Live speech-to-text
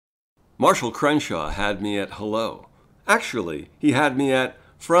Marshall Crenshaw had me at hello. Actually, he had me at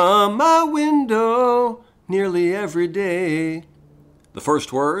from my window nearly every day. The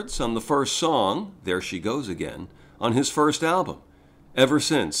first words on the first song, There She Goes Again, on his first album. Ever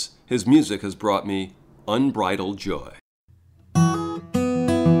since, his music has brought me unbridled joy.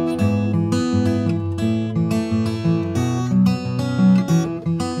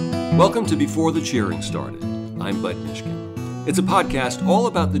 Welcome to Before the Cheering Started. I'm Bud Mishkin. It's a podcast all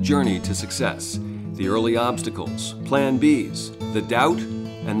about the journey to success, the early obstacles, plan Bs, the doubt,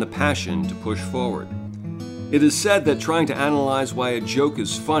 and the passion to push forward. It is said that trying to analyze why a joke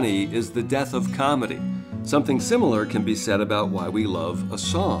is funny is the death of comedy. Something similar can be said about why we love a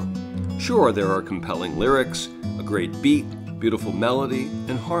song. Sure, there are compelling lyrics, a great beat, beautiful melody,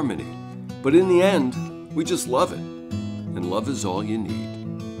 and harmony. But in the end, we just love it. And love is all you need.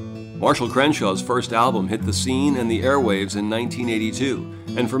 Marshall Crenshaw's first album hit the scene and the airwaves in 1982,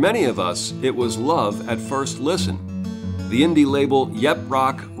 and for many of us, it was love at first listen. The indie label Yep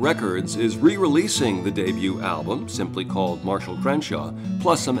Rock Records is re-releasing the debut album, simply called Marshall Crenshaw,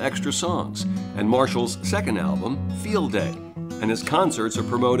 plus some extra songs, and Marshall's second album, Field Day, and his concerts are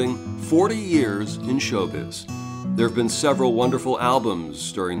promoting 40 years in showbiz. There have been several wonderful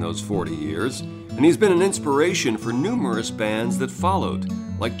albums during those 40 years, and he's been an inspiration for numerous bands that followed,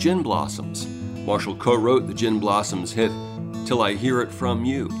 like Gin Blossoms. Marshall co-wrote the Gin Blossoms hit, Till I Hear It From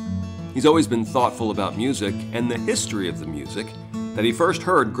You. He's always been thoughtful about music and the history of the music that he first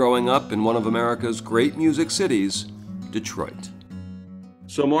heard growing up in one of America's great music cities, Detroit.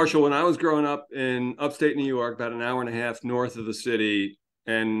 So Marshall, when I was growing up in upstate New York, about an hour and a half north of the city,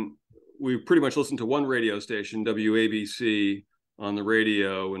 and we pretty much listened to one radio station, WABC, on the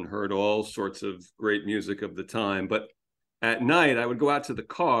radio and heard all sorts of great music of the time. But at night, I would go out to the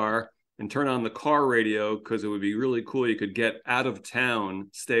car and turn on the car radio because it would be really cool. You could get out of town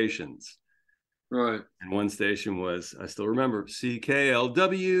stations. Right. And one station was, I still remember,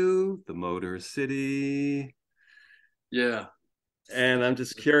 CKLW, the Motor City. Yeah. And I'm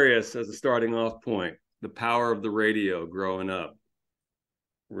just curious, as a starting off point, the power of the radio growing up.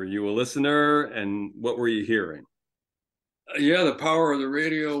 Were you a listener, and what were you hearing? Yeah, the power of the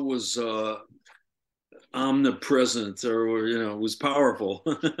radio was omnipresent, or was powerful.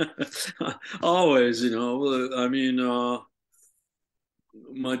 Always, I mean,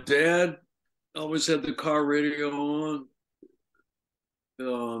 my dad always had the car radio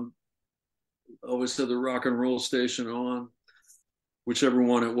on. Always had the rock and roll station on, whichever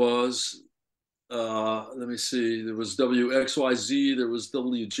one it was. Let me see. There was WXYZ. There was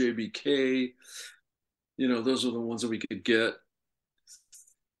WJBK. Those are the ones that we could get.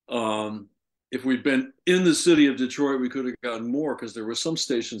 If we'd been in the city of Detroit, we could have gotten more because there were some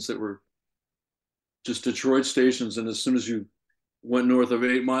stations that were just Detroit stations. And as soon as you went north of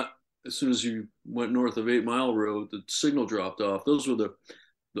 8 Mile Road, the signal dropped off. Those were the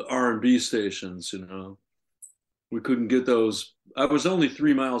R&B stations. We couldn't get those. I was only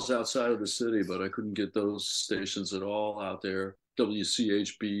 3 miles outside of the city, but I couldn't get those stations at all out there.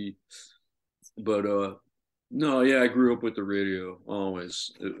 WCHB. But no, yeah, I grew up with the radio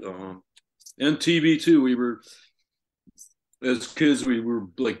always. And TV too. As kids, we were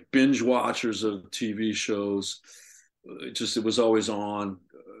like binge watchers of TV shows. It was always on.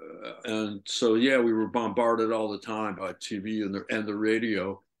 And so, yeah, we were bombarded all the time by TV and the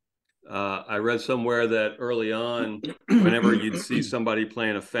radio. I read somewhere that early on, whenever you'd see somebody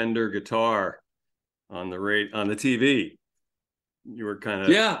playing a Fender guitar on the TV, you were kind of...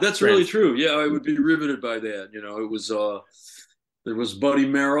 Yeah, that's really true. Yeah, I would be riveted by that. It was... There was Buddy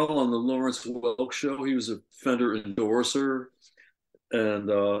Merrill on the Lawrence Welk Show. He was a Fender endorser. And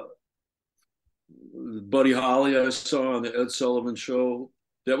Buddy Holly I saw on the Ed Sullivan Show.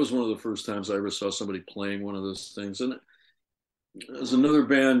 That was one of the first times I ever saw somebody playing one of those things. And there's another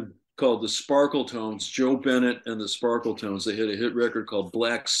band called the Sparkle Tones, Joe Bennett and the Sparkle Tones. They had a hit record called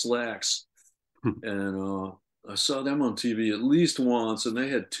Black Slacks. And I saw them on TV at least once, and they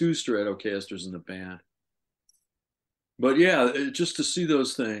had 2 Stratocasters in the band. But yeah, just to see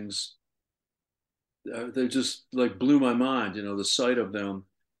those things, they just like blew my mind, the sight of them.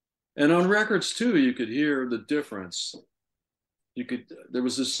 And on records too, you could hear the difference. There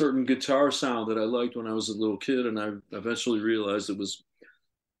was this certain guitar sound that I liked when I was a little kid, and I eventually realized it was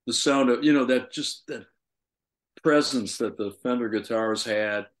the sound of, that presence that the Fender guitars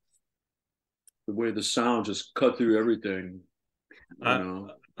had, the way the sound just cut through everything.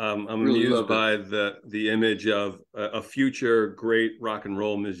 I'm really amused by the image of a future great rock and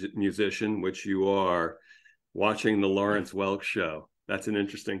roll musician, which you are, watching the Lawrence Welk Show. That's an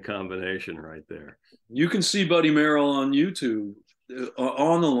interesting combination right there. You can see Buddy Merrill on YouTube.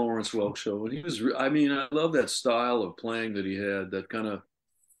 on the Lawrence Welk show, and he was. I mean, I love that style of playing that he had. That kind of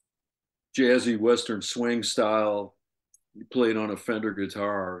jazzy Western swing style. He played on a Fender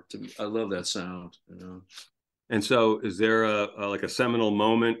guitar. I love that sound. You know. And so, is there like a seminal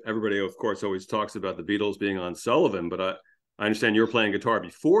moment? Everybody, of course, always talks about the Beatles being on Sullivan, but I understand you're playing guitar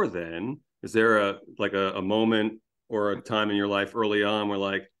before then. Is there a moment or a time in your life early on where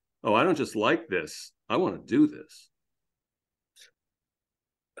like, oh, I don't just like this, I want to do this?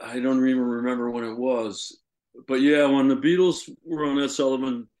 I don't even remember when it was, but yeah, when the Beatles were on Ed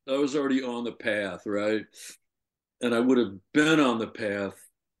Sullivan, I was already on the path, right? And I would have been on the path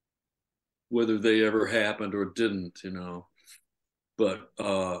whether they ever happened or didn't, you know. But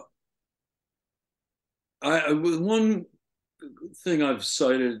one thing I've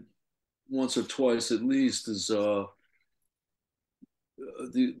cited once or twice at least is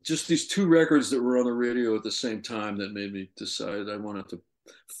just these two records that were on the radio at the same time that made me decide I wanted to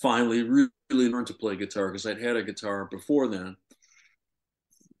finally really learn to play guitar, because I'd had a guitar before then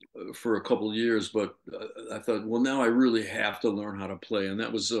for a couple of years, but I thought, well, now I really have to learn how to play, and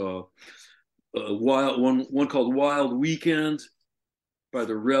that was a one called Wild Weekend by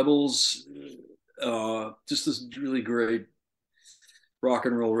the Rebels. Just this really great rock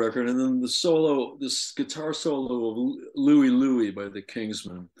and roll record, and then this guitar solo of Louie Louie by the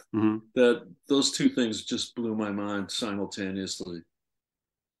Kingsmen. Mm-hmm. That those two things just blew my mind simultaneously.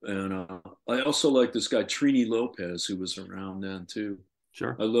 And I also like this guy Trini Lopez, who was around then too.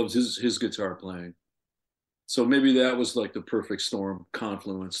 Sure. I loved his guitar playing. So maybe that was like the perfect storm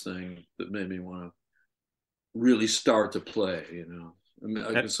confluence thing that made me want to really start to play. You know, I mean,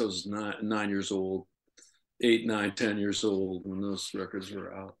 I guess I was 9 years old, 8, 9, 10 years old when those records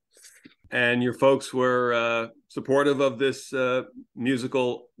were out. And your folks were supportive of this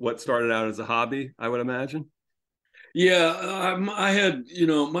musical, what started out as a hobby, I would imagine? Yeah, I had, you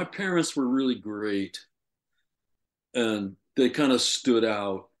know, my parents were really great, and they kind of stood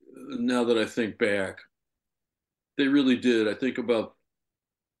out. Now that I think back, they really did. I think about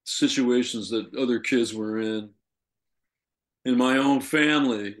situations that other kids were in my own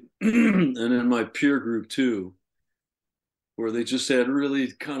family and in my peer group too, where they just had really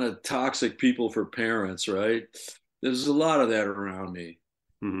kind of toxic people for parents, right? There's a lot of that around me.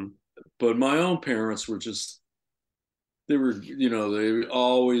 Mm-hmm. But my own parents were just, they were, you know, they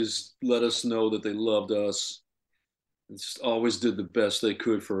always let us know that they loved us. And just always did the best they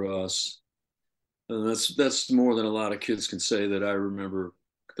could for us. And that's more than a lot of kids can say that I remember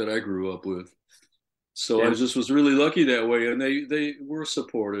that I grew up with. So I And just was really lucky that way, and they were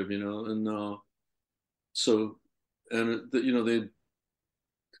supportive, you know, and so and you know they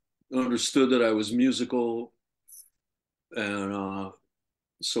understood that I was musical, and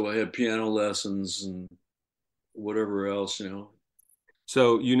so I had piano lessons and whatever else, you know.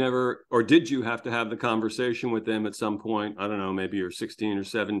 so you never, or did you have to have the conversation with them at some point? I don't know, maybe you're 16 or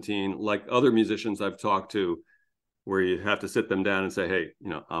 17, like other musicians I've talked to, where you have to sit them down and say, hey, you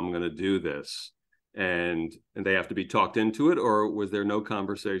know, I'm going to do this. And they have to be talked into it, or was there no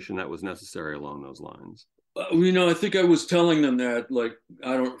conversation that was necessary along those lines? You know, I think I was telling them that, like,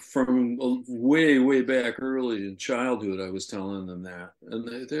 I don't, from way back early in childhood, I was telling them that,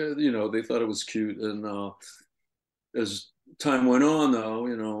 and they you know, they thought it was cute. And as time went on, though,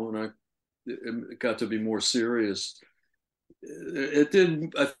 you know, and it got to be more serious, it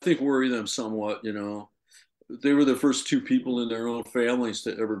did, I think, worry them somewhat. You know, they were the first two people in their own families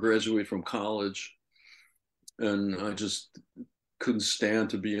to ever graduate from college, and I just couldn't stand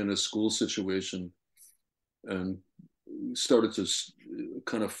to be in a school situation, and started to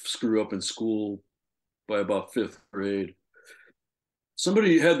kind of screw up in school by about fifth grade.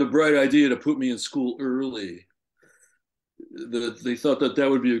 Somebody had the bright idea to put me in school early. They thought that that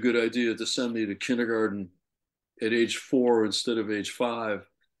would be a good idea, to send me to kindergarten at age 4 instead of age 5.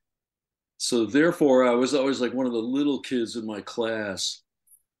 So therefore, I was always like one of the little kids in my class,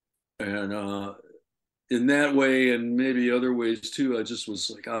 and in that way, and maybe other ways too, I just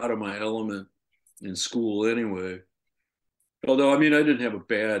was like out of my element in school anyway. Although, I mean, I didn't have a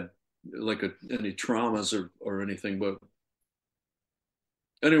bad, like any traumas or anything, but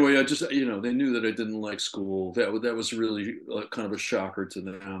anyway, I just, you know, they knew that I didn't like school. That was really kind of a shocker to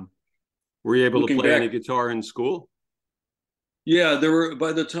them. Were you able to Looking play any back, guitar in school? yeah, there were,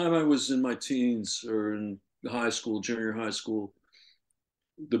 by the time I was in my teens or in high school, junior high school,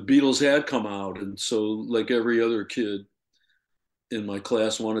 the Beatles had come out, and so like every other kid in my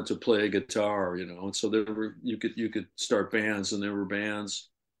class wanted to play a guitar, you know, and so there were, you could start bands, and there were bands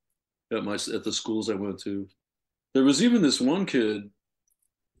at the schools I went to. There was even this one kid.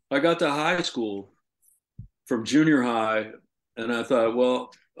 I got to high school from junior high, And I thought,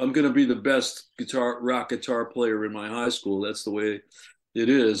 well, I'm going to be the best rock guitar player in my high school. That's the way it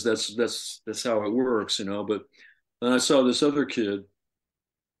is. That's how it works, you know. But then I saw this other kid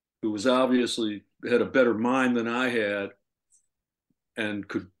who was obviously had a better mind than I had and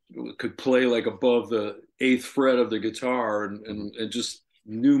could play like above the eighth fret of the guitar and just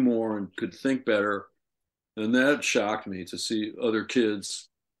knew more and could think better. And that shocked me to see other kids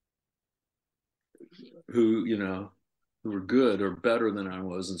who, you know, who were good or better than I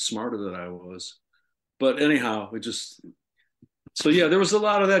was and smarter than I was. But anyhow, it just so yeah, there was a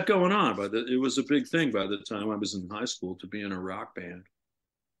lot of that going on. But it was a big thing by the time I was in high school to be in a rock band.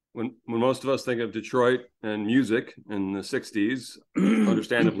 When most of us think of Detroit and music in the 60s,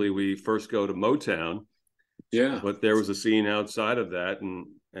 understandably, we first go to Motown. Yeah. But there was a scene outside of that,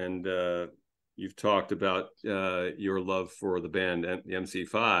 and you've talked about your love for the band, the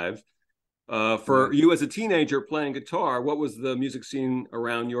MC5. For you as a teenager playing guitar, what was the music scene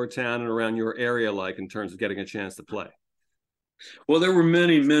around your town and around your area like in terms of getting a chance to play? Well, there were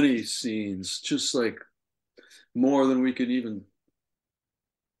many, many scenes, just like more than we could even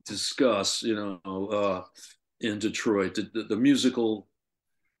discuss, you know, in Detroit. The musical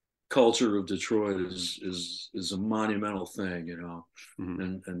culture of Detroit is a monumental thing, you know,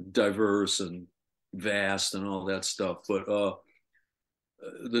 and diverse and vast and all that stuff. But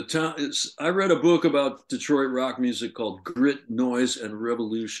the town is. I read a book about Detroit rock music called Grit, Noise, and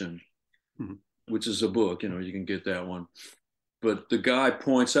Revolution, which is a book. You know, you can get that one. But the guy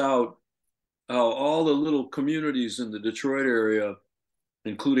points out how all the little communities in the Detroit area,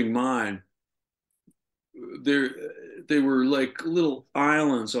 including mine, they were like little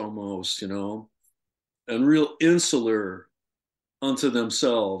islands almost, you know, and real insular unto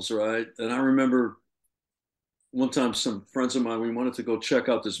themselves, right? And I remember one time some friends of mine, we wanted to go check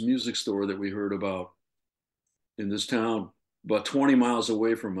out this music store that we heard about in this town about 20 miles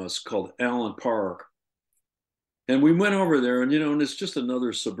away from us called Allen Park. And we went over there and, you know, and it's just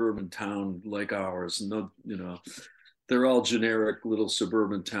another suburban town like ours. No, you know, they're all generic little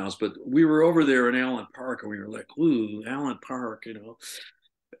suburban towns, but we were over there in Allen Park and we were like, ooh, Allen Park, you know,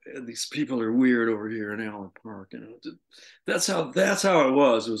 these people are weird over here in Allen Park, you know. That's how it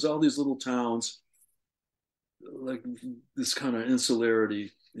was. It was all these little towns, like this kind of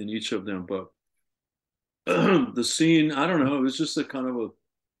insularity in each of them. But the scene, I don't know, it was just a kind of a,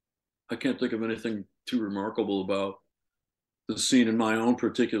 I can't think of anything too remarkable about the scene in my own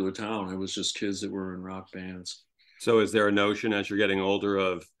particular town. It was just kids that were in rock bands. So is there a notion as you're getting older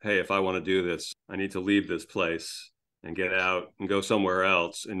of, hey, if I want to do this, I need to leave this place and get out and go somewhere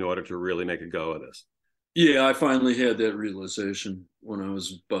else in order to really make a go of this? Yeah, I finally had that realization when I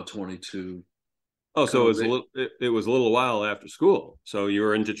was about 22. Oh, so it was a little while after school. So you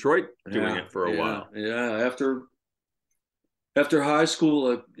were in Detroit doing it for a while. Yeah, after high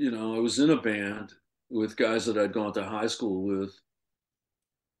school, you know, I was in a band with guys that I'd gone to high school with,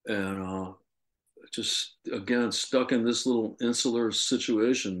 and just again stuck in this little insular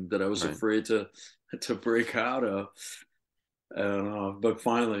situation that I was afraid to break out of. And but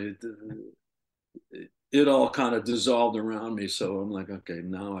finally, it all kind of dissolved around me. So I'm like, okay,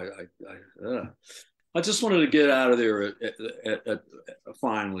 now I just wanted to get out of there at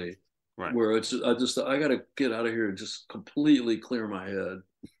finally, where I got to get out of here and just completely clear my head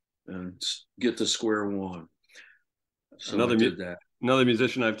and get to square one. So I did that. Another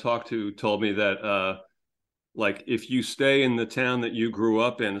musician I've talked to told me that like if you stay in the town that you grew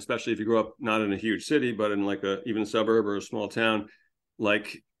up in, especially if you grew up not in a huge city, but in like even a suburb or a small town,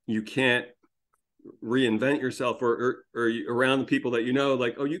 like you can't reinvent yourself or around the people that you know,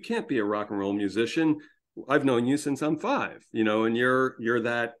 like, oh, you can't be a rock and roll musician. I've known you since I'm 5, you know, and you're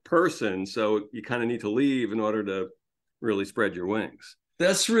that person. So you kind of need to leave in order to really spread your wings.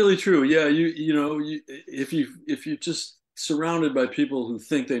 That's really true. Yeah, you know, if you're just surrounded by people who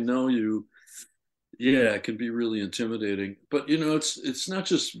think they know you, yeah, it can be really intimidating. But you know, it's not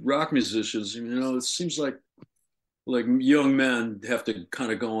just rock musicians. You know, it seems like young men have to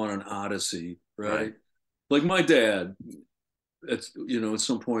kind of go on an odyssey, right? Like my dad, at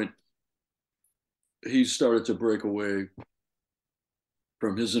some point, he started to break away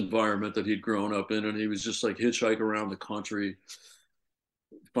from his environment that he'd grown up in, and he was just like hitchhike around the country.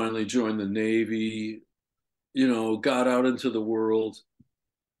 Finally joined the Navy, you know, got out into the world.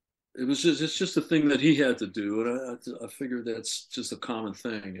 It's just a thing that he had to do, and I figured that's just a common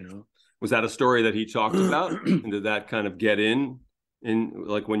thing, you know. Was that a story that he talked about, and did that kind of get in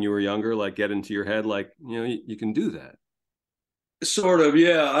like when you were younger, like get into your head, like, you know, you can do that? Sort of,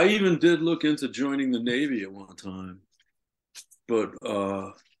 yeah. I even did look into joining the Navy at one time, but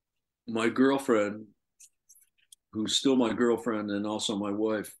my girlfriend who's still my girlfriend and also my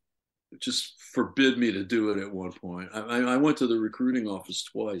wife, just forbid me to do it at one point. I went to the recruiting office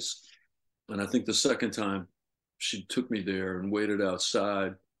twice, and I think the second time she took me there and waited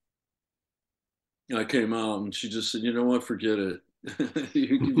outside. I came out and she just said, "You know what? Forget it.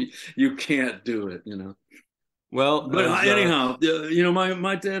 you can't do it." Well, But as anyhow,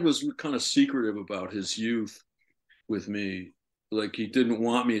 my dad was kind of secretive about his youth with me. Like he didn't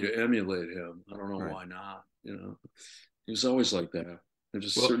want me to emulate him. I don't know right. why not. He was always like that. There's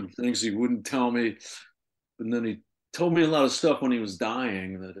just Well, certain things he wouldn't tell me, and then he told me a lot of stuff when he was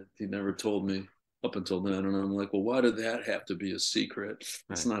dying that he never told me up until then. And I'm like, well, why did that have to be a secret?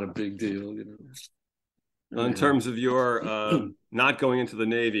 It's right. not a big deal. In Anyhow. terms of your not going into the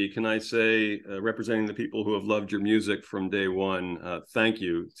Navy, can I say, representing the people who have loved your music from day one, thank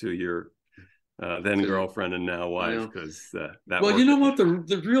you to your then girlfriend and now wife, because that Well, you worked. know what?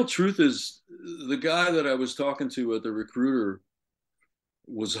 The real truth is the guy that I was talking to at the recruiter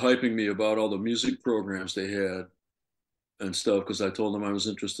was hyping me about all the music programs they had and stuff because I told him I was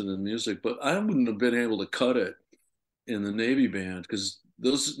interested in music, but I wouldn't have been able to cut it in the Navy band because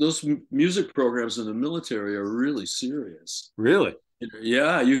those music programs in the military are really serious. Really?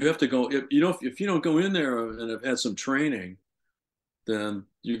 Yeah, you have to go. If you don't go in there and have had some training, then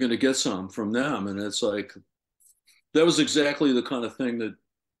you're going to get some from them, and it's like that was exactly the kind of thing that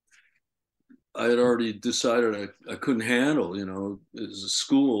I had already decided I couldn't handle. As a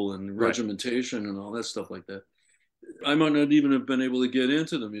school and Right. regimentation and all that stuff like that. I might not even have been able to get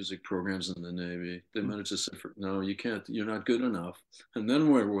into the music programs in the Navy. They might have just said, "No, you can't. You're not good enough." And then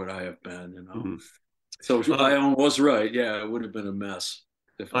where would I have been? Mm-hmm. So I was right. Yeah, it would have been a mess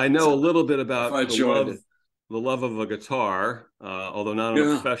I know a little bit if about I joined it. the love of a guitar, although not on a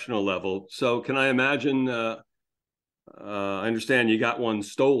Yeah. professional level. So, can I imagine? I understand you got one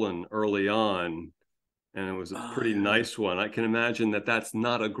stolen early on, and it was a pretty Yeah. nice one. I can imagine that that's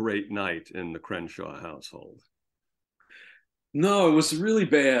not a great night in the Crenshaw household. No, it was really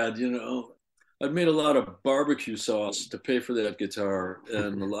bad. I'd made a lot of barbecue sauce to pay for that guitar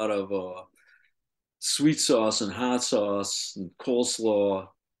and a lot of sweet sauce and hot sauce and coleslaw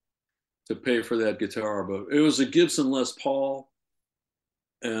to pay for that guitar. But it was a Gibson Les Paul,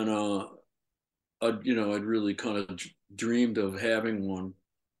 and I'd really kind of dreamed of having one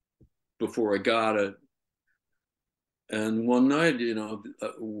before I got it. And one night,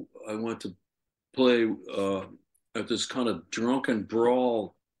 I went to play at this kind of drunken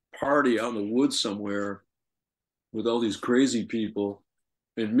brawl party out in the woods somewhere with all these crazy people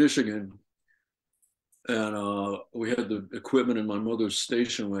in Michigan. And we had the equipment in my mother's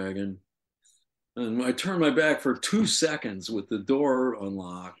station wagon. And I turned my back for 2 seconds with the door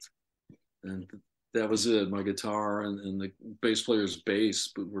unlocked. And that was it. My guitar and the bass player's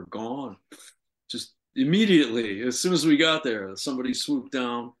bass were gone. Just immediately, as soon as we got there, somebody swooped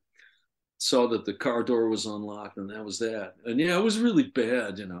down, saw that the car door was unlocked, and that was that. And yeah, it was really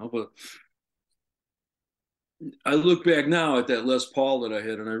bad, but I look back now at that Les Paul that I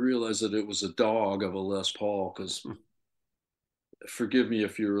had, and I realized that it was a dog of a Les Paul. Because forgive me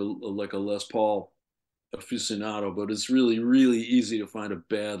if you're like a Les Paul aficionado, but it's really, really easy to find a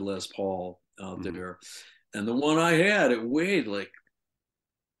bad Les Paul out there. And the one I had, it weighed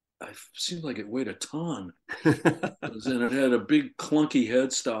I seemed like it weighed a ton. And it had a big clunky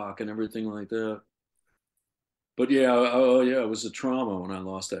headstock and everything like that. But yeah, oh yeah, it was a trauma when I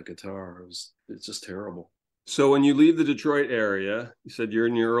lost that guitar. It's just terrible. So when you leave the Detroit area, you said you're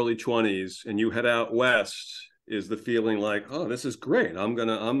in your early 20s and you head out west, is the feeling like, oh, this is great. I'm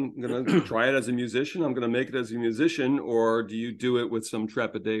gonna try it as a musician. I'm gonna make it as a musician, or do you do it with some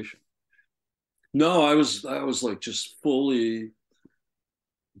trepidation? No, I was like just fully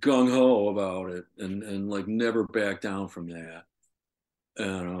gung ho about it and like never back down from that.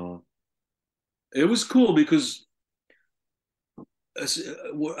 And it was cool because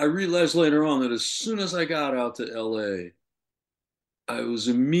I realized later on that as soon as I got out to LA, I was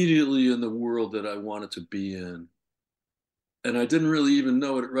immediately in the world that I wanted to be in. And I didn't really even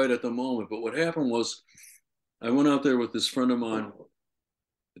know it right at the moment. But what happened was I went out there with this friend of mine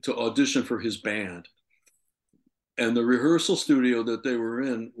to audition for his band. And the rehearsal studio that they were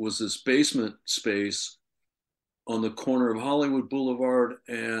in was this basement space on the corner of Hollywood Boulevard.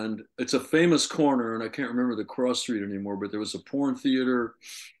 And it's a famous corner, and I can't remember the cross street anymore, but there was a porn theater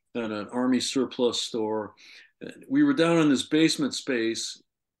and an army surplus store. And we were down in this basement space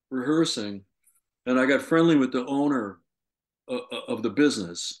rehearsing, and I got friendly with the owner of the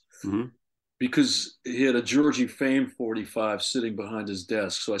business Mm-hmm. because he had a Georgie Fame 45 sitting behind his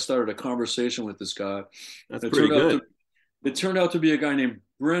desk. So I started a conversation with this guy. That's It pretty turned out to good. it turned out to be a guy named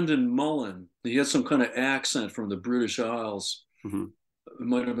Brendan Mullen. He had some kind of accent from the British Isles. Mm-hmm. It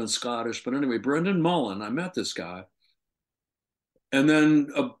might have been Scottish, but anyway, Brendan Mullen. I met this guy. And then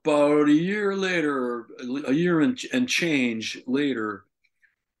about a year later, a year and change later,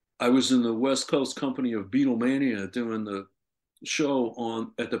 I was in the West Coast company of Beatlemania doing the show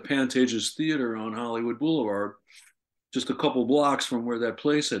on at the Pantages Theater on Hollywood Boulevard, just a couple blocks from where that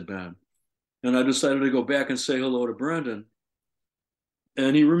place had been. And I decided to go back and say hello to Brendan.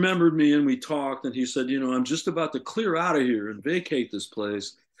 And he remembered me and we talked and he said, I'm just about to clear out of here and vacate this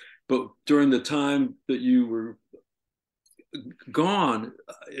place. But during the time that you were gone,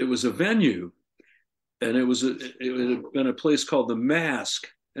 it was a venue. And it had been a place called the Mask,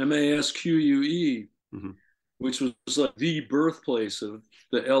 Masque, Mm-hmm. which was like the birthplace of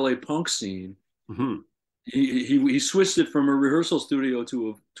the LA punk scene. Mm-hmm. He switched it from a rehearsal studio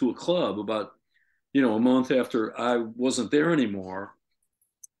to a club about a month after I wasn't there anymore.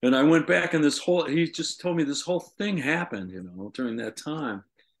 And I went back and he just told me this whole thing happened, during that time.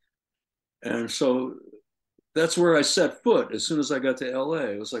 And so that's where I set foot as soon as I got to LA.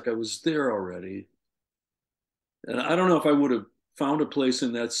 It was like I was there already. And I don't know if I would have found a place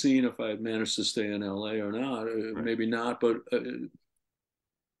in that scene if I had managed to stay in LA or not. Right. Maybe not, but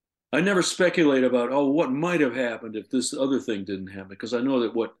I never speculate about, what might have happened if this other thing didn't happen, because I know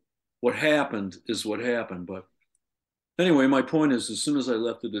that what happened is what happened. But anyway, my point is, as soon as I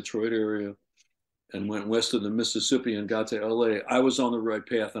left the Detroit area and went west of the Mississippi and got to LA, I was on the right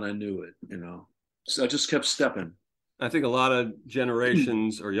path and I knew it, So I just kept stepping. I think a lot of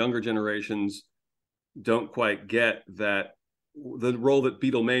generations or younger generations don't quite get that the role that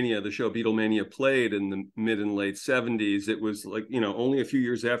the show Beatlemania played in the mid and late 70s. It was like, only a few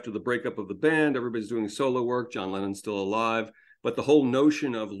years after the breakup of the band, everybody's doing solo work. John Lennon's still alive. But the whole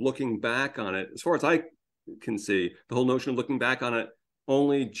notion of looking back on it, as far as I can see, the whole notion of looking back on it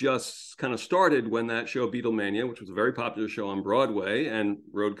only just kind of started when that show Beatlemania, which was a very popular show on Broadway and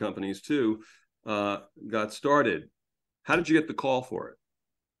road companies too, got started. How did you get the call for it?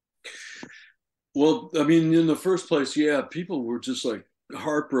 Well, I mean, in the first place, yeah, people were just like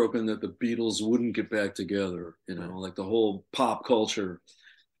heartbroken that the Beatles wouldn't get back together, like the whole pop culture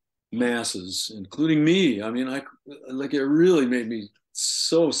masses, including me. I mean, it really made me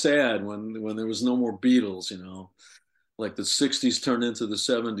so sad when there was no more Beatles, like the 60s turned into the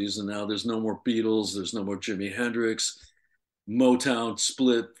 70s and now there's no more Beatles, there's no more Jimi Hendrix. Motown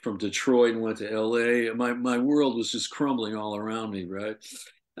split from Detroit and went to LA. My world was just crumbling all around me, right?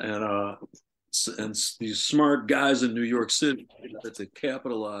 And these smart guys in New York City had to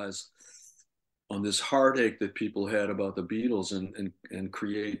capitalize on this heartache that people had about the Beatles and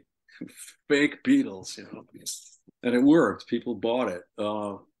create fake Beatles, and it worked. People bought it.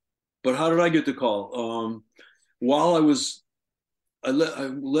 But how did I get the call? While I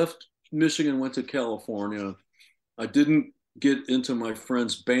left Michigan, went to California. I didn't get into my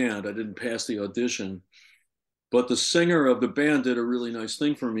friend's band. I didn't pass the audition. But the singer of the band did a really nice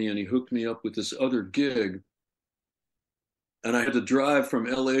thing for me, and he hooked me up with this other gig. And I had to drive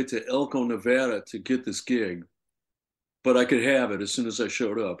from LA to Elko, Nevada to get this gig. But I could have it as soon as I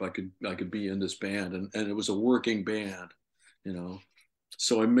showed up. I could be in this band, and it was a working band,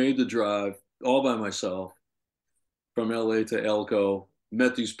 So I made the drive all by myself from LA to Elko,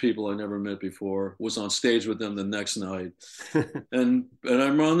 met these people I never met before, was on stage with them the next night. and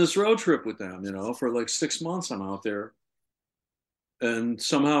I'm on this road trip with them, for like 6 months I'm out there. And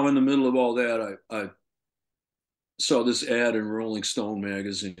somehow in the middle of all that, I saw this ad in Rolling Stone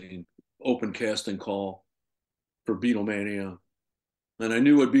magazine, open casting call for Beatlemania. And I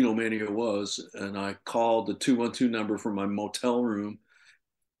knew what Beatlemania was. And I called the 212 number from my motel room.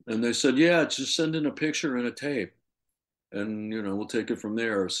 And they said, yeah, just send in a picture and a tape. And, we'll take it from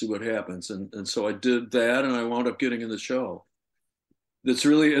there, see what happens. And so I did that and I wound up getting in the show.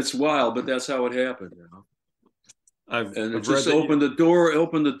 It's wild, but that's how it happened, I've it just opened the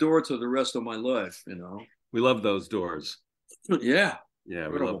door to the rest of my life, We love those doors. Yeah. Yeah,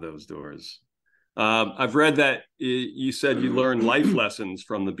 we love those doors. I've read that you said you learned life lessons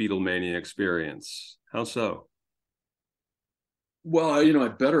from the Beatlemania experience. How so? Well, I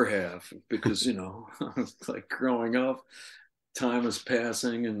better have, because, like growing up, time is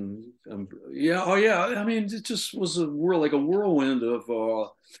passing and yeah. Oh yeah. I mean, it just was a whirlwind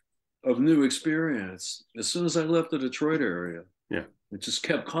of new experience. As soon as I left the Detroit area, yeah, it just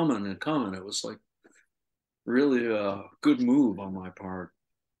kept coming and coming. It was like really a good move on my part.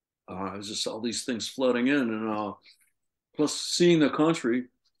 It was just all these things flooding in, and plus seeing the country,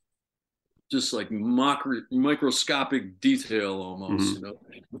 just like microscopic detail almost.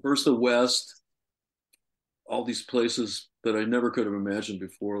 Mm-hmm. First the West, all these places that I never could have imagined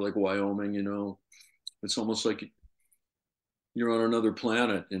before, like Wyoming. It's almost like you're on another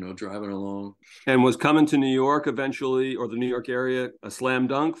planet, driving along. And was coming to New York eventually, or the New York area, a slam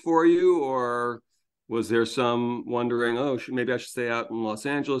dunk for you, or was there some wondering, oh, maybe I should stay out in Los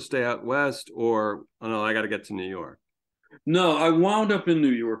Angeles, stay out west, or oh no, I got to get to New York? No, I wound up in New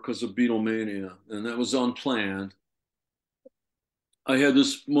York because of Beatlemania, and that was unplanned. I had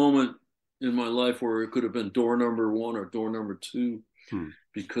this moment in my life where it could have been door number one or door number two, Hmm.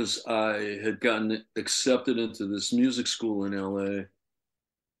 because I had gotten accepted into this music school in LA,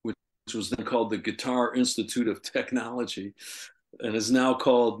 which was then called the Guitar Institute of Technology and is now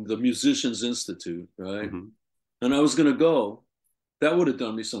called the Musicians Institute, right? Mm-hmm. And I was going to go. That would have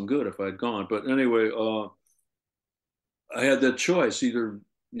done me some good if I had gone. But anyway, I had that choice, either,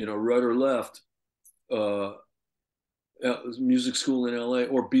 right or left, uh, music school in LA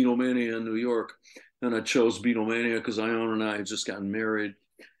or Beatlemania in New York. And I chose Beatlemania because Ione and I had just gotten married,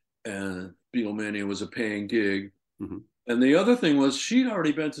 and Beatlemania was a paying gig. Mm-hmm. And the other thing was she'd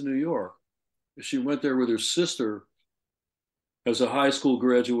already been to New York. She went there with her sister as a high school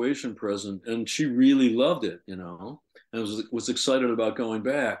graduation present, and she really loved it, and was excited about going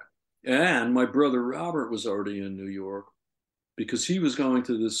back. And my brother Robert was already in New York because he was going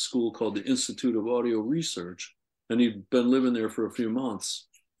to this school called the Institute of Audio Research, and he'd been living there for a few months.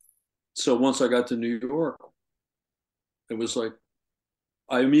 So once I got to New York, it was like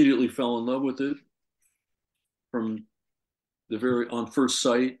I immediately fell in love with it from the very on first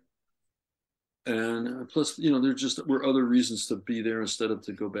sight. And plus, there just were other reasons to be there instead of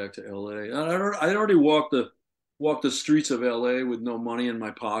to go back to LA. I'd already walked the streets of LA with no money in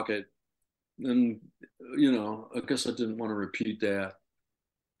my pocket, and I guess I didn't want to repeat that.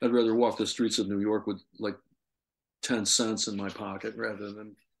 I'd rather walk the streets of New York with like 10 cents in my pocket rather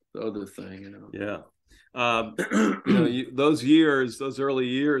than the other thing. Yeah. Those early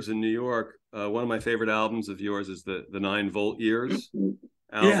years in New York, one of my favorite albums of yours is the 9 Volt Years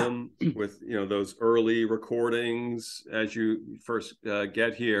Yeah. album with, those early recordings as you first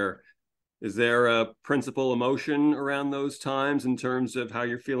get here. Is there a principal emotion around those times in terms of how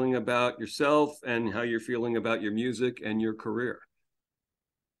you're feeling about yourself and how you're feeling about your music and your career?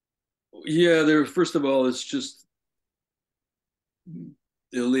 Yeah, first of all, it's just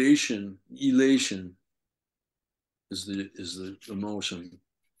elation is the emotion.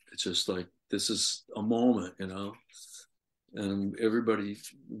 It's just like this is a moment, and everybody,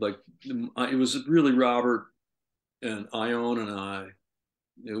 like, it was really Robert and Ione and I.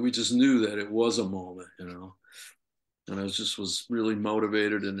 We just knew that it was a moment, and I was really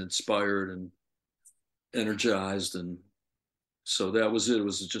motivated and inspired and energized, and so that was it. It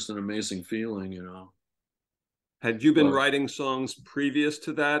was just an amazing feeling. Had you been But writing songs previous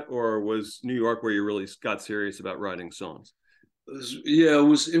to that, or was New York where you really got serious about writing songs? yeah,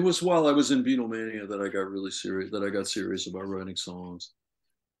 it was while I was in Beatlemania that I got really serious, about writing songs.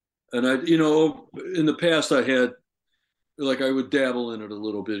 And in the past I had, like, I would dabble in it a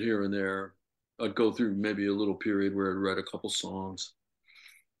little bit here and there. I'd go through maybe a little period where I'd write a couple songs,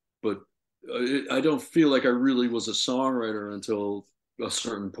 but I don't feel like I really was a songwriter until a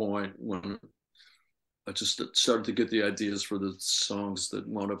certain point when I just started to get the ideas for the songs that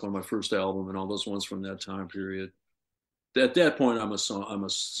wound up on my first album and all those ones from that time period. At that point, I'm a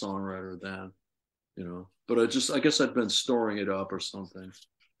songwriter then. But I guess I'd been storing it up or something.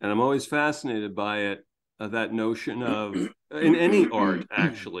 And I'm always fascinated by it, that notion of, in any art,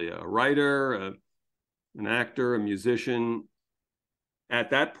 actually, a writer, an actor, a musician, at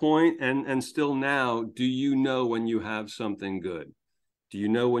that point and still now, do you know when you have something good? Do you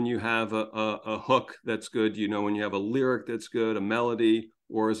know when you have a hook that's good? Do you know when you have a lyric that's good, a melody,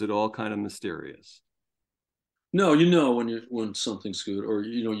 or is it all kind of mysterious? No, when something's good, or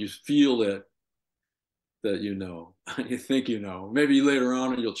you feel that you think maybe later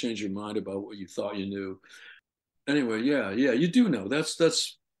on you'll change your mind about what you thought you knew. Anyway, yeah, you do know. That's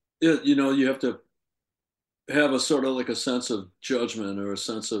it. You have to have a sort of like a sense of judgment or a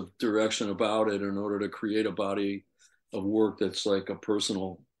sense of direction about it in order to create a body of work that's like a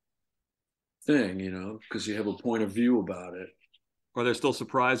personal thing, because you have a point of view about it. Are there still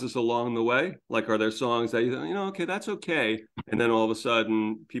surprises along the way? Like, are there songs that okay, that's okay, and then all of a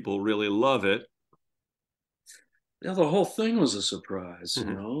sudden people really love it? Yeah, the whole thing was a surprise. It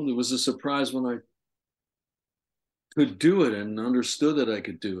was a surprise when I could do it and understood that I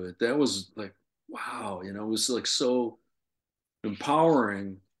could do it. That was like, wow, it was like so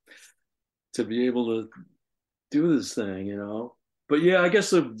empowering to be able to do this thing. But yeah, I guess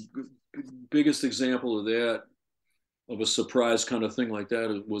the biggest example of that of a surprise kind of thing like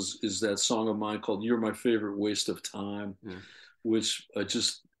that is that song of mine called "You're My Favorite Waste of Time," Yeah. which I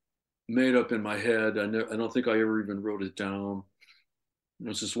just made up in my head. I don't think I ever even wrote it down. I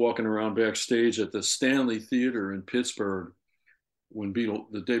was just walking around backstage at the Stanley Theater in Pittsburgh when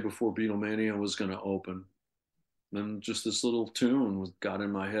the day before Beatlemania was going to open, and just this little tune got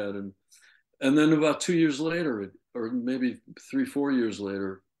in my head, and then about 2 years later, or maybe 3 4 years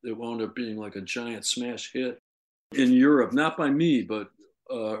later, it wound up being like a giant smash hit in Europe, not by me, but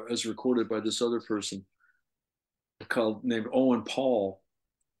as recorded by this other person named Owen Paul.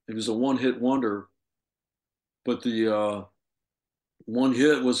 It was a one-hit wonder, but the one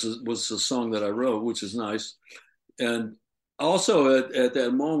hit was the song that I wrote, which is nice. And also at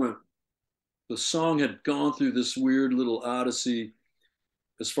that moment, the song had gone through this weird little odyssey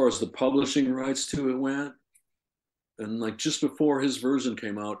as far as the publishing rights to it went. And like just before his version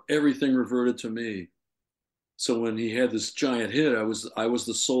came out, everything reverted to me. So when he had this giant hit, I was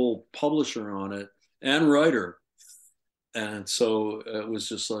the sole publisher on it and writer. And so it was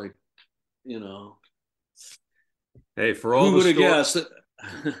just like, you know, Hey, who would have guessed that?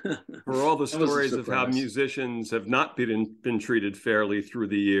 for all the That was a stories of how surprise. musicians have not been treated fairly through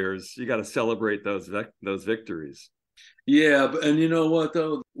the years, you got to celebrate those victories. Yeah, and you know what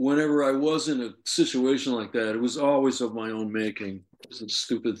though? Whenever I was in a situation like that, it was always of my own making. Some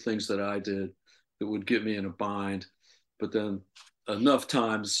stupid things that I did that would get me in a bind. But then enough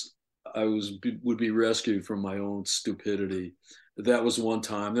times would be rescued from my own stupidity. That was one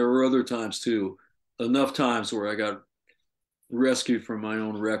time. There were other times too. Enough times where I got rescued from my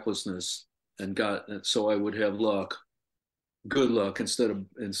own recklessness and so I would have luck, good luck instead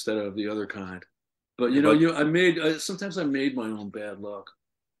of the other kind. But Yeah, but sometimes I made my own bad luck.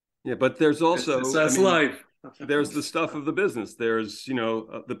 yeah, but there's also, I That's mean, life. there's the stuff of the business. There's,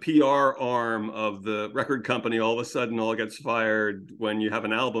 the PR arm of the record company all of a sudden all gets fired when you have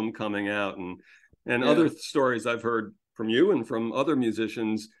an album coming out, and Yeah. other stories I've heard from you and from other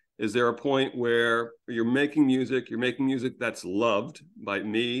musicians. Is there a point where you're making music that's loved by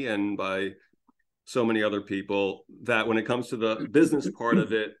me and by so many other people, that when it comes to the business part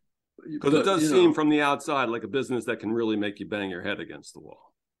of it, because it But does seem from the outside like a business that can really make you bang your head against the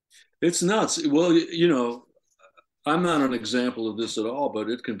wall. it's nuts. Well, I'm not an example of this at all, but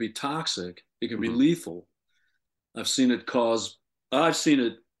it can be toxic. It can be Mm-hmm. lethal. I've seen it cause. I've seen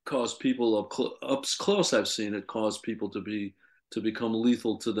it cause people up close. I've seen it cause people to become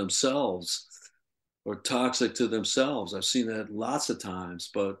lethal to themselves or toxic to themselves. I've seen that lots of times,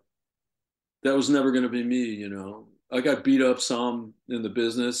 but that was never going to be me. I got beat up some in the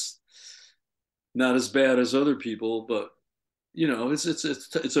business, not as bad as other people, but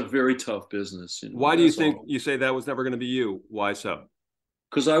it's a very tough business. Why do you That's think all. you say that was never going to be you? Why so?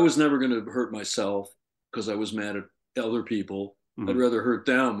 Because I was never going to hurt myself because I was mad at other people. I'd Mm-hmm. rather hurt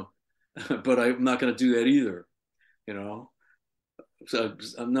them, but I'm not going to do that either. You know. So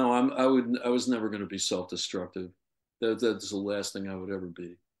no, I was never going to be self-destructive. That's the last thing I would ever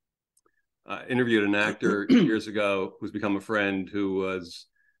be. I interviewed an actor years ago who's become a friend, who was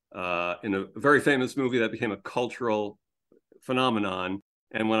in a very famous movie that became a cultural phenomenon.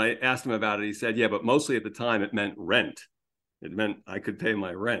 And when I asked him about it, he said, yeah, but mostly at the time it meant rent. It meant I could pay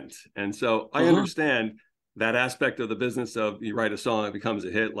my rent. And so I Uh-huh. understand that aspect of the business of, you write a song that becomes a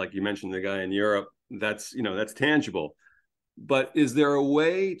hit, like you mentioned the guy in Europe, that's tangible. But is there a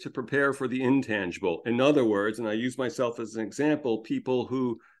way to prepare for the intangible? In other words, and I use myself as an example, people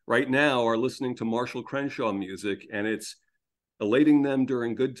who right now are listening to Marshall Crenshaw music, and it's elating them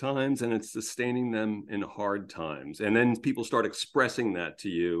during good times and it's sustaining them in hard times. And then people start expressing that to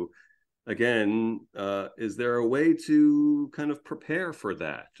you. Again, is there a way to kind of prepare for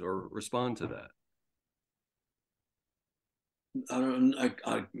that or respond to that? I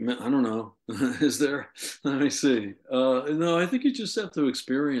don't know. Is there? Let me see. No, I think you just have to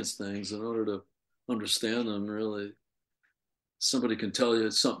experience things in order to understand them. Really, somebody can tell you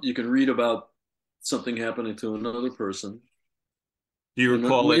something. You can read about something happening to another person, Do you and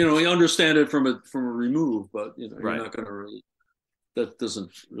recall it? you understand it from a remove, but you're Right. not going to really. That doesn't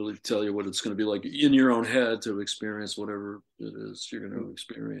really tell you what it's going to be like in your own head to experience whatever it is you're going to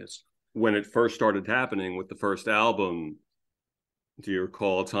experience. When it first started happening with the first album, do you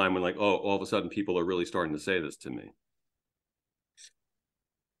recall a time when, like, oh, all of a sudden people are really starting to say this to me?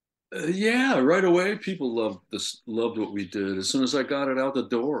 Yeah, right away, people loved what we did. As soon as I got it out the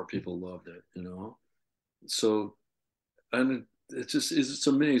door, people loved it. So, and it just is, it's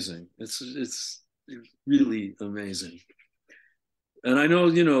amazing. It's really amazing. And I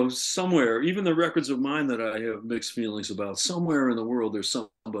know, somewhere, even the records of mine that I have mixed feelings about, somewhere in the world, there's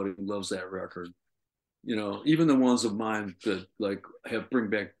somebody who loves that record. even the ones of mine that like bring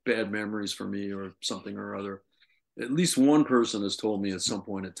back bad memories for me or something or other. At least one person has told me at some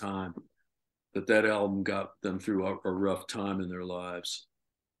point in time that album got them through a rough time in their lives.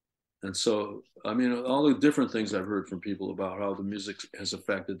 And so, I mean, all the different things I've heard from people about how the music has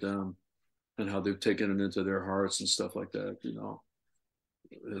affected them and how they've taken it into their hearts and stuff like that,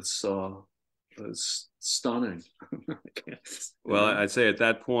 it's stunning. Well, I'd say at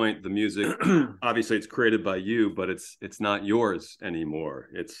that point, the music, obviously it's created by you, but it's not yours anymore.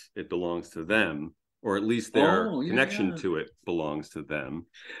 It belongs to them, or at least their connection to it belongs to them.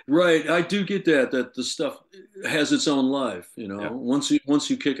 Right. I do get that the stuff has its own life, Yeah. Once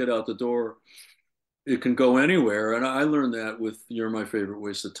you kick it out the door, it can go anywhere. And I learned that with You're My Favorite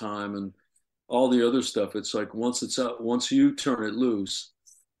Waste of Time and all the other stuff. It's like once it's out, once you turn it loose,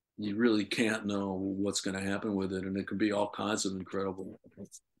 you really can't know what's going to happen with it. And it can be all kinds of incredible.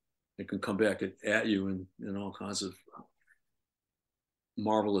 It can come back at you in all kinds of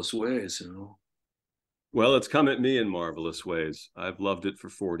marvelous ways, Well, it's come at me in marvelous ways. I've loved it for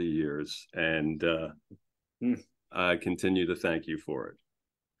 40 years, and I continue to thank you for it.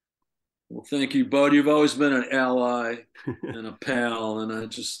 Well, thank you, Bud. You've always been an ally and a pal, and I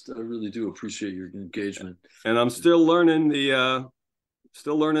really do appreciate your engagement. And I'm still learning the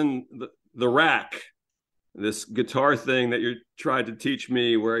rack, this guitar thing that you tried to teach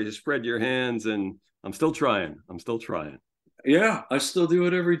me, where you spread your hands, and I'm still trying. Yeah, I still do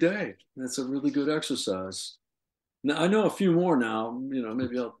it every day. That's a really good exercise. Now I know a few more now.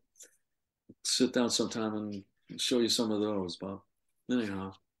 Maybe I'll sit down sometime and show you some of those, Bob.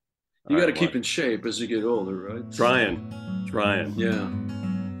 Anyhow, you got to keep in shape as you get older, right? Trying. Yeah.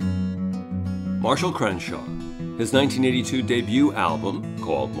 Marshall Crenshaw, his 1982 debut album,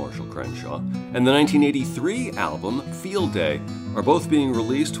 called Marshall Crenshaw, and the 1983 album, Field Day, are both being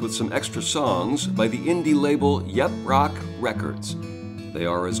released with some extra songs by the indie label Yep Rock Records. They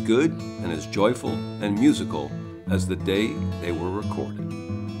are as good and as joyful and musical as the day they were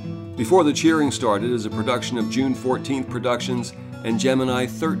recorded. Before the Cheering Started is a production of June 14th Productions and Gemini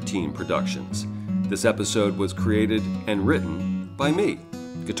 13 Productions. This episode was created and written by me.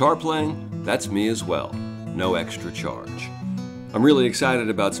 Guitar playing, that's me as well. No extra charge. I'm really excited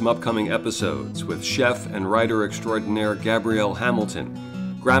about some upcoming episodes with chef and writer extraordinaire Gabrielle Hamilton,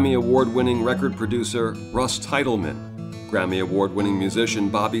 Grammy Award-winning record producer Russ Titleman, Grammy Award-winning musician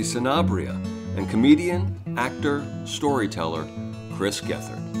Bobby Sanabria, and comedian, actor, storyteller Chris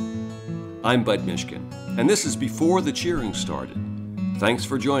Gethard. I'm Bud Mishkin, and this is Before the Cheering Started. Thanks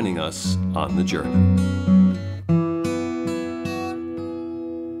for joining us on the journey.